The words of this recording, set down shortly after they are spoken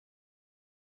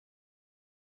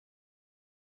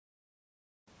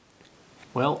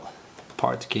Well,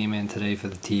 parts came in today for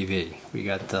the TV. We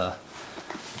got our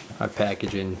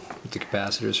packaging with the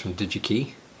capacitors from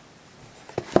DigiKey,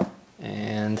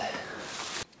 and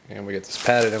we got this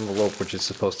padded envelope which is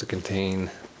supposed to contain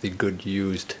the good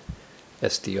used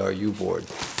SDRU board.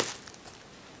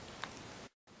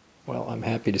 Well, I'm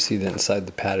happy to see that inside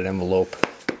the padded envelope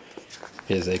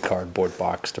is a cardboard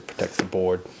box to protect the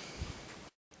board.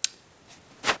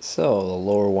 So the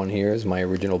lower one here is my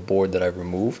original board that I've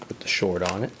removed with the short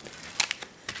on it,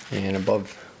 and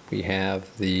above we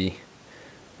have the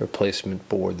replacement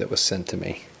board that was sent to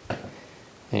me,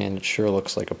 and it sure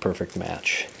looks like a perfect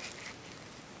match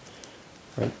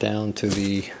right down to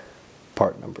the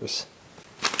part numbers.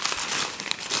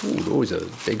 Ooh, those are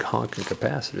big honking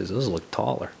capacitors. Those look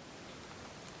taller,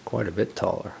 quite a bit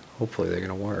taller. Hopefully they're going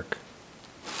to work.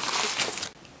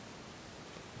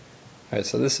 Alright,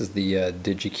 so this is the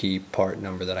DigiKey part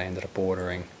number that I ended up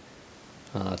ordering.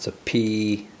 It's a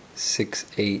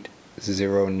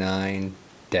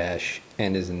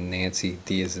P6809-N as in Nancy,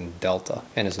 D as in Delta,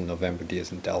 N as in November, D as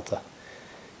in Delta.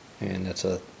 And that's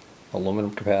a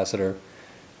aluminum capacitor,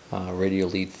 radio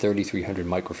lead 3300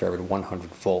 microfarad, 100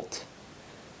 volt,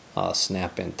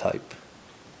 snap-in type.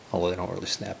 Although they don't really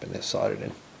snap in, they're soldered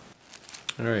in.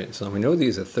 Alright, so we know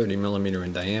these are 30 millimeter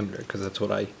in diameter because that's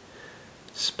what I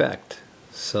spec'd.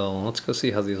 So let's go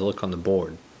see how these look on the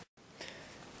board.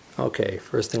 Okay,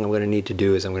 first thing I'm going to need to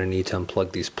do is I'm going to need to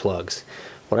unplug these plugs.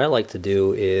 What I like to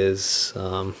do is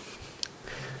I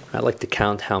like to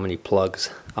count how many plugs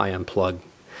I unplug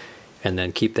and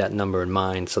then keep that number in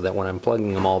mind so that when I'm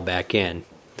plugging them all back in,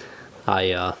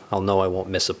 I'll know I won't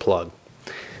miss a plug.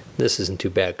 This isn't too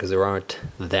bad because there aren't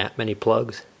that many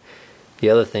plugs. The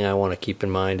other thing I want to keep in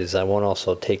mind is I want to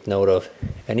also take note of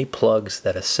any plugs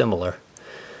that are similar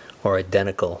or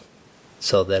identical,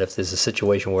 so that if there's a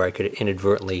situation where I could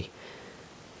inadvertently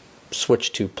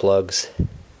switch two plugs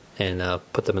and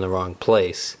put them in the wrong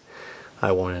place,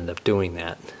 I won't end up doing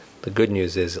that. The good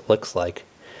news is it looks like,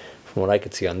 from what I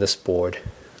could see on this board,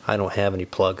 I don't have any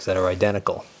plugs that are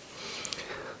identical.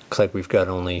 Looks like we've got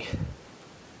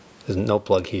there's no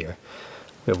plug here.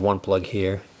 We have one plug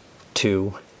here,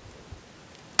 2,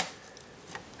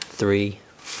 3,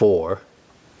 4,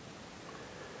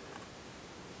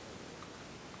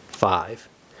 5.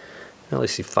 I only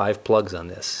see 5 plugs on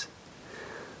this.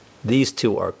 These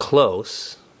two are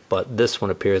close, but this one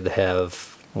appears to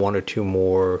have 1 or 2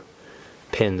 more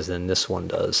pins than this one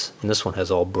does. And this one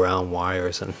has all brown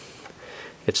wires and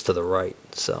it's to the right,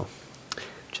 so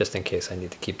just in case I need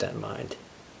to keep that in mind.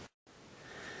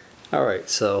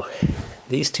 Alright, so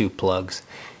these 2 plugs,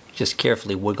 just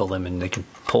carefully wiggle them and they can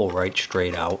pull right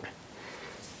straight out.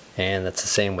 And that's the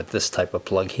same with this type of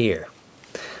plug here.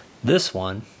 This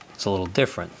one is a little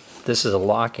different. This is a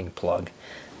locking plug.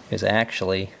 There's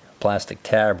actually a plastic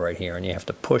tab right here, and you have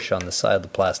to push on the side of the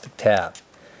plastic tab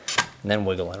and then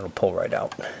wiggle and it'll pull right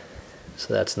out.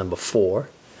 So that's number 4.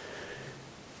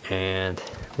 And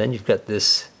then you've got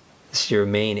this is your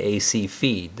main AC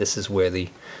feed. This is where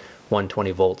the 120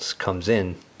 volts comes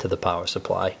in to the power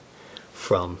supply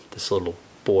from this little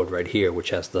board right here,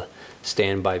 which has the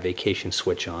standby vacation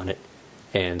switch on it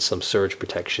and some surge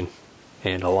protection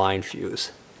and a line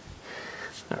fuse.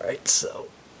 Alright, so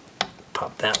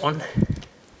pop that one.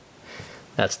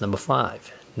 That's number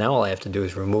 5. Now all I have to do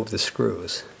is remove the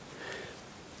screws.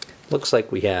 Looks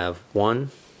like we have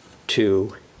 1,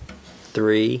 2,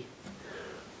 3,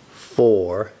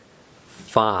 4,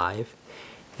 5,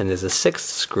 and there's a 6th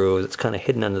screw that's kind of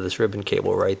hidden under this ribbon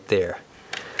cable right there.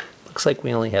 Looks like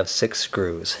we only have 6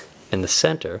 screws. In the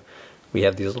center we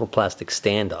have these little plastic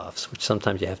standoffs, which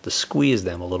sometimes you have to squeeze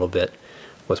them a little bit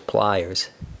with pliers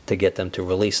to get them to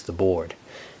release the board.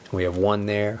 And we have 1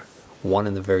 there, 1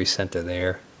 in the very center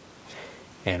there,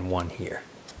 and 1 here.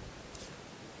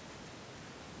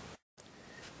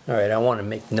 Alright, I want to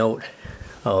make note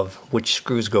of which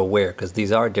screws go where, because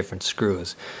these are different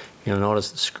screws. You'll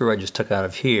notice the screw I just took out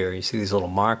of here, you see these little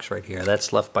marks right here,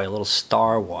 that's left by a little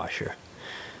star washer.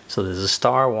 So there's a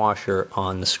star washer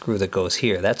on the screw that goes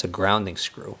here. That's a grounding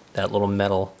screw. That little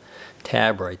metal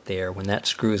tab right there, when that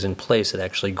screws in place, it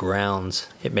actually grounds.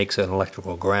 It makes an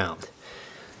electrical ground.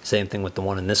 Same thing with the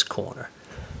one in this corner.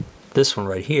 This one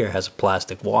right here has a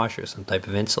plastic washer, some type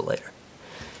of insulator.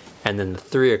 And then the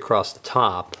 3 across the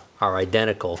top are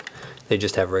identical. They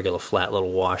just have regular flat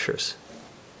little washers.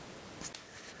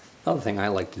 Another thing I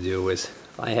like to do is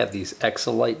I have these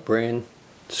Exolite brand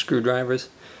screwdrivers,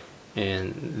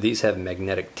 and these have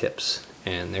magnetic tips,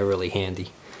 and they're really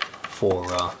handy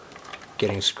for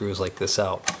getting screws like this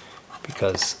out,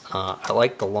 because I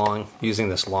like using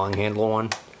this long handle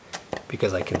one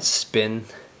because I can spin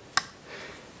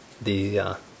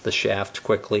the shaft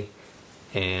quickly,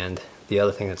 and the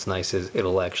other thing that's nice is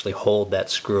it'll actually hold that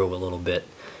screw a little bit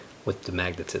with the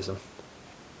magnetism.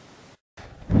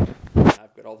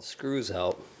 I've got all the screws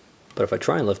out, but if I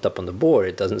try and lift up on the board,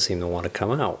 it doesn't seem to want to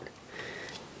come out.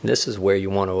 This is where you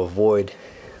want to avoid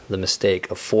the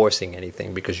mistake of forcing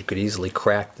anything, because you could easily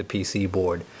crack the PC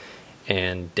board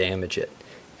and damage it.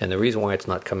 And the reason why it's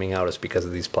not coming out is because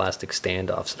of these plastic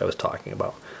standoffs that I was talking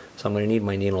about. So I'm going to need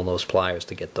my needle nose pliers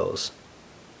to get those.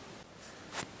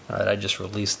 Alright, I just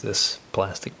released this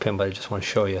plastic pin, but I just want to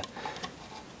show you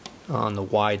on the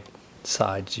wide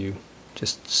sides, you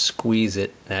just squeeze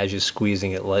it, and as you're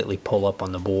squeezing it, lightly pull up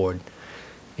on the board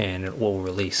and it will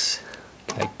release.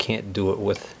 I can't do it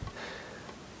with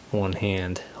one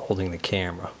hand holding the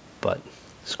camera, but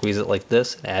squeeze it like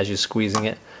this, and as you're squeezing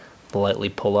it, lightly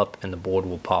pull up and the board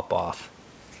will pop off.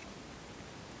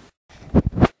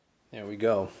 There we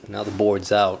go. Now the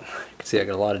board's out. You can see I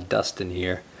got a lot of dust in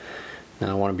here. Now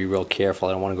I want to be real careful.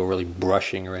 I don't want to go really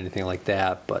brushing or anything like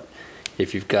that, but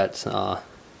if you've got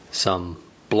some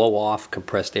blow-off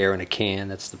compressed air in a can,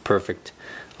 that's the perfect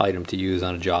item to use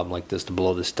on a job like this to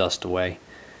blow this dust away.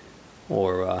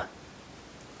 Or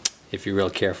if you're real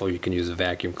careful, you can use a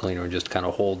vacuum cleaner and just kind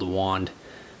of hold the wand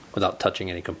without touching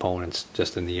any components,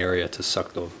 just in the area to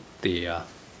suck the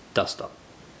dust up.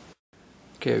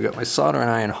 Okay, I've got my soldering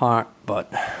iron hot,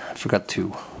 but I forgot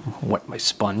to wet my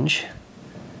sponge.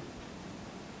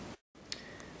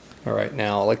 Alright,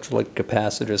 now electrolytic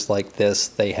capacitors like this,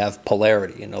 they have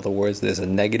polarity. In other words, there's a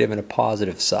negative and a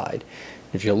positive side.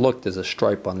 If you look, there's a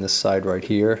stripe on this side right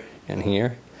here and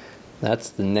here. That's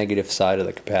the negative side of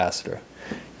the capacitor.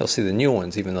 You'll see the new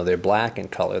ones, even though they're black in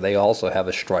color, they also have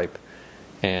a stripe.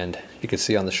 And you can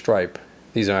see on the stripe,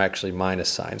 these are actually minus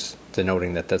signs,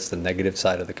 denoting that that's the negative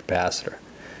side of the capacitor.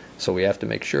 So we have to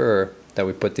make sure that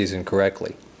we put these in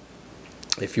correctly.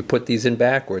 If you put these in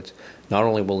backwards, not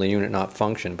only will the unit not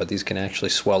function, but these can actually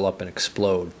swell up and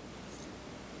explode.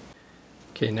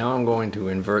 Okay, now I'm going to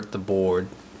invert the board,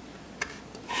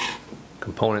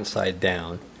 component side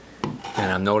down,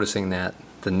 and I'm noticing that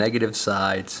the negative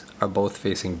sides are both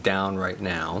facing down right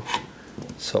now.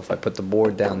 So if I put the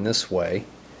board down this way,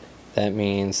 that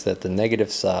means that the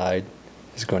negative side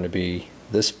is going to be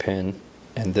this pin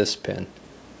and this pin,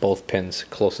 both pins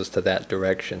closest to that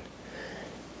direction.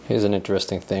 Here's an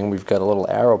interesting thing. We've got a little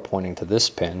arrow pointing to this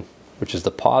pin, which is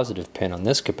the positive pin on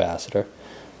this capacitor,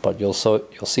 but you'll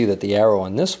see that the arrow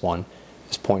on this one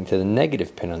is pointing to the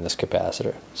negative pin on this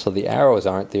capacitor. So the arrows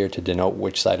aren't there to denote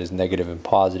which side is negative and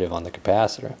positive on the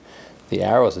capacitor. The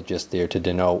arrows are just there to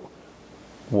denote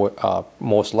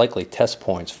most likely test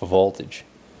points for voltage.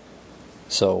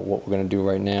 So what we're going to do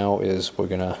right now is we're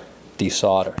going to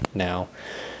desolder. Now,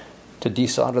 to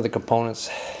desolder the components,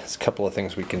 there's a couple of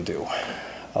things we can do.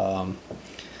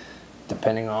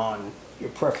 Depending on your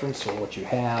preference or what you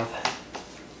have,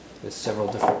 there's several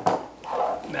different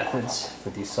methods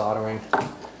for desoldering.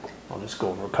 I'll just go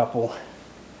over a couple.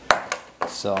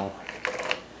 So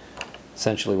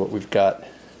essentially what we've got,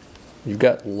 you've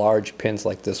got large pins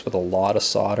like this with a lot of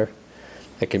solder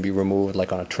that can be removed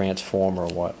like on a transformer or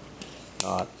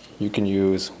whatnot. You can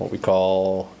use what we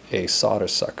call a solder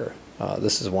sucker.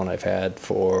 This is one I've had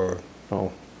for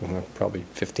probably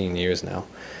 15 years now.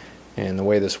 And the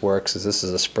way this works is this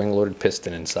is a spring-loaded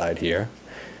piston inside here,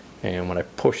 and when I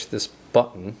push this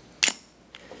button,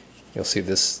 you'll see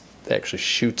this actually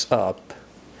shoots up,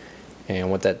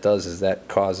 and what that does is that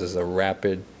causes a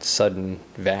rapid, sudden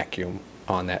vacuum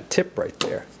on that tip right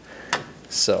there.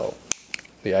 So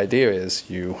the idea is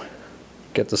you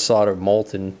get the solder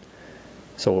molten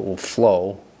so it will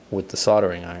flow with the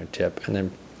soldering iron tip, and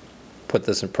then put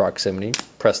this in proximity,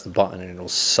 press the button, and it'll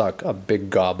suck a big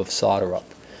gob of solder up.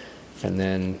 And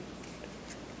then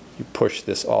you push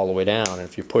this all the way down, and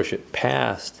if you push it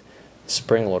past the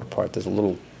spring-loaded part, there's a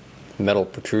little metal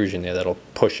protrusion there that'll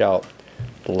push out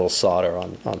the little solder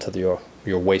onto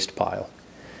your waste pile.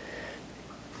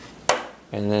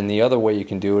 And then the other way you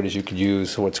can do it is you could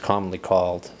use what's commonly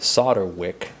called solder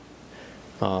wick.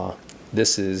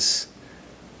 This is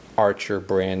Archer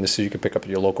brand. This is, you can pick up at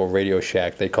your local Radio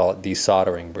Shack. They call it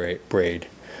desoldering braid.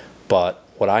 But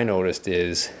what I noticed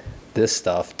is this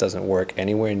stuff doesn't work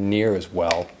anywhere near as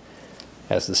well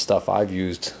as the stuff I've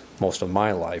used most of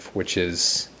my life, which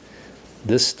is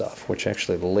this stuff, which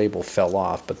actually the label fell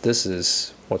off, but this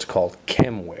is what's called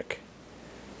chem wick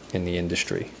in the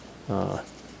industry. I've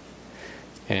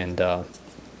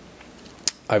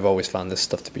always found this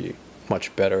stuff to be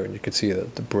much better, and you can see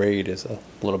that the braid is a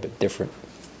little bit different.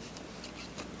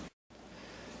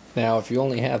 Now, if you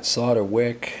only have solder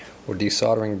wick or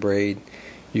desoldering braid,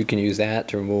 you can use that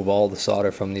to remove all the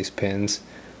solder from these pins.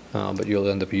 but you'll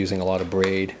end up using a lot of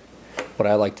braid. What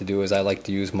I like to do is I like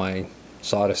to use my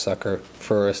solder sucker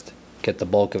first, get the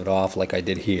bulk of it off like I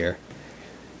did here.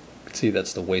 You can see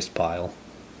that's the waste pile.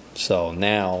 So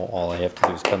now all I have to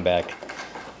do is come back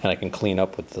and I can clean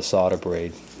up with the solder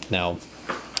braid. Now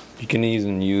you can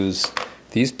even use,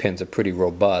 these pins are pretty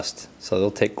robust, so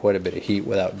they'll take quite a bit of heat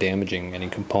without damaging any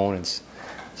components.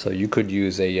 So you could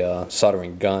use a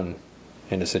soldering gun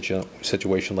in a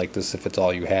situation like this if it's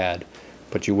all you had,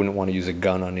 but you wouldn't want to use a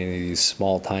gun on any of these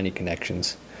small tiny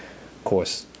connections. Of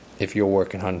course, if you're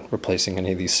working on replacing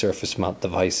any of these surface mount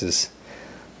devices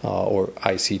or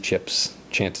IC chips,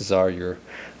 chances are you're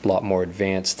a lot more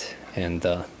advanced and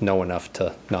know enough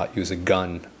to not use a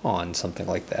gun on something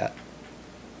like that.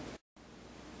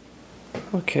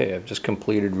 Okay, I've just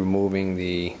completed removing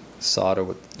the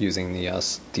solder using the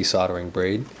desoldering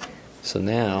braid. So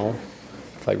now,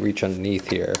 if I reach underneath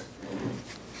here,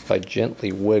 if I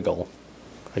gently wiggle,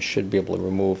 I should be able to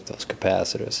remove those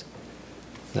capacitors.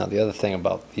 Now the other thing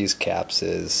about these caps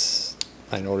is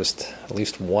I noticed at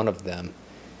least one of them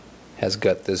has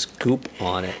got this goop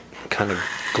on it, kind of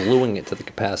gluing it to the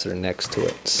capacitor next to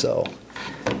it. So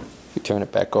if you turn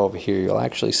it back over here, you'll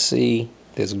actually see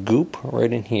there's goop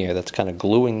right in here that's kind of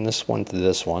gluing this one to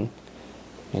this one,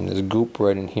 and there's goop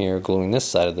right in here gluing this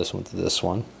side of this one to this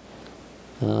one.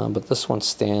 But this one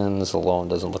stands alone,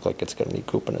 doesn't look like it's got any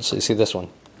goop in it. So you see this one,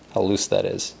 how loose that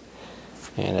is,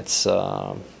 and it's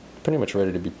pretty much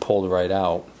ready to be pulled right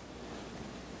out.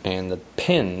 And the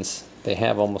pins, they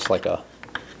have almost like a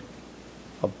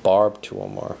barb to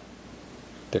them, or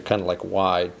they're kind of like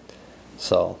wide.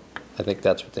 So I think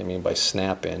that's what they mean by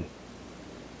snap in.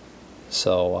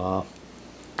 So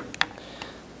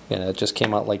it just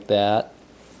came out like that.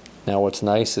 Now what's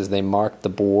nice is they marked the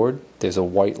board. There's a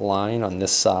white line on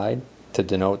this side to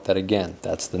denote that, again,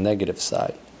 that's the negative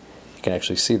side. You can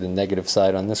actually see the negative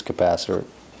side on this capacitor.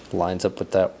 It lines up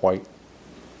with that white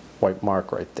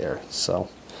mark right there. So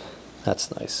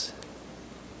that's nice.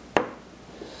 You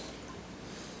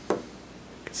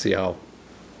can see how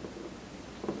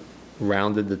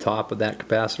rounded the top of that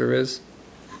capacitor is.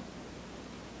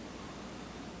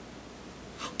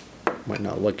 Might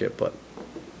not look it, but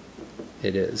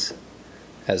it is,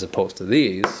 as opposed to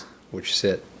these, which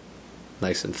sit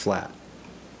nice and flat.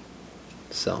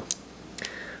 So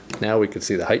now we can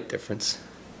see the height difference,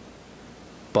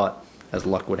 but as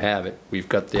luck would have it, we've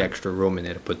got the extra room in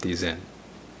there to put these in.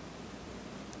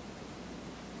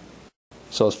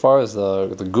 So as far as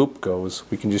the goop goes,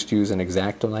 we can just use an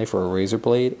X-Acto knife or a razor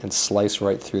blade and slice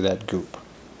right through that goop.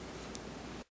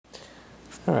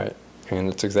 Alright, and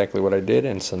that's exactly what I did,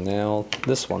 and so now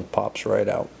this one pops right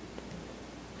out.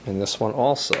 And this one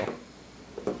also.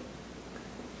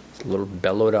 It's a little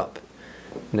bellowed up.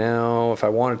 Now, if I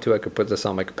wanted to, I could put this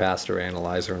on my capacitor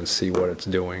analyzer and see what it's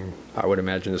doing. I would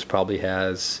imagine this probably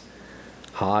has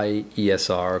high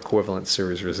ESR, equivalent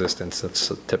series resistance.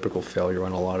 That's a typical failure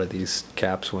on a lot of these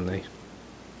caps when they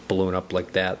balloon up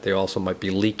like that. They also might be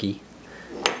leaky,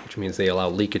 which means they allow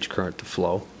leakage current to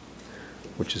flow,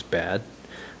 which is bad.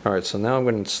 Alright, so now I'm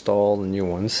going to install the new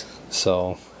ones.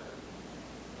 So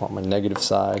I want my negative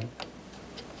side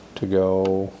to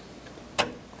go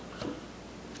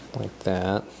like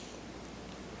that.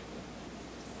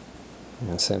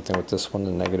 And same thing with this one,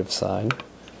 the negative side.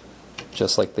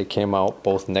 Just like they came out,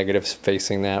 both negatives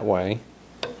facing that way.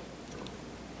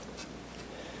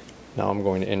 Now I'm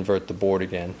going to invert the board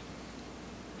again.